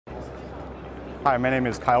Hi, my name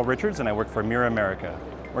is Kyle Richards and I work for Miura America.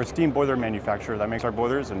 We're a steam boiler manufacturer that makes our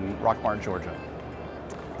boilers in Rockmart, Georgia.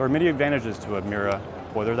 There are many advantages to a Miura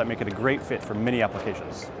boiler that make it a great fit for many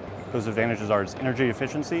applications. Those advantages are its energy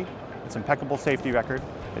efficiency, its impeccable safety record,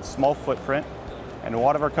 its small footprint, and a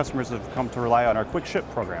lot of our customers have come to rely on our quick ship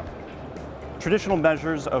program. Traditional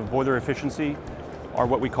measures of boiler efficiency are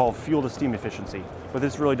what we call fuel to steam efficiency, but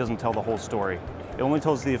this really doesn't tell the whole story. It only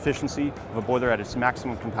tells the efficiency of a boiler at its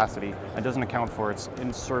maximum capacity and doesn't account for its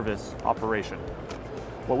in-service operation.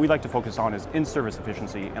 What we like to focus on is in-service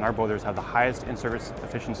efficiency, and our boilers have the highest in-service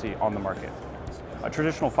efficiency on the market. A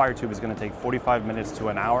traditional fire tube is going to take 45 minutes to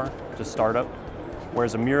an hour to start up,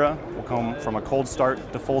 whereas a Miura will come from a cold start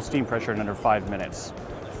to full steam pressure in under 5 minutes.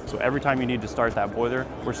 So every time you need to start that boiler,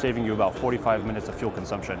 we're saving you about 45 minutes of fuel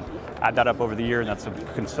consumption. Add that up over the year and that's a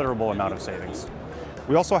considerable amount of savings.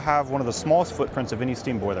 We also have one of the smallest footprints of any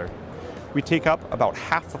steam boiler. We take up about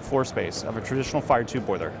half the floor space of a traditional fire tube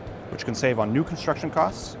boiler, which can save on new construction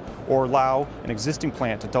costs or allow an existing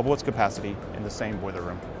plant to double its capacity in the same boiler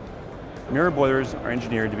room. Miura boilers are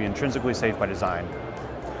engineered to be intrinsically safe by design.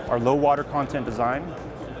 Our low water content design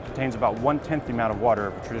contains about 1/10 the amount of water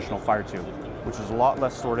of a traditional fire tube, which is a lot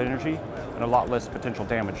less stored energy and a lot less potential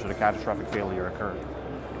damage should a catastrophic failure occur.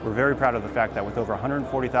 We're very proud of the fact that with over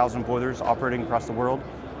 140,000 boilers operating across the world,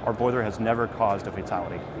 our boiler has never caused a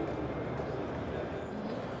fatality.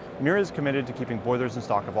 Miura is committed to keeping boilers in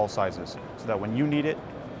stock of all sizes, so that when you need it,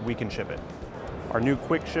 we can ship it. Our new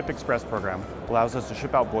Quick Ship Express program allows us to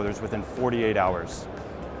ship out boilers within 48 hours.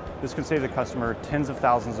 This can save the customer tens of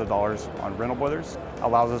thousands of dollars on rental boilers,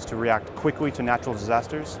 allows us to react quickly to natural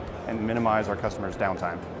disasters, and minimize our customers'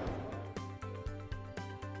 downtime.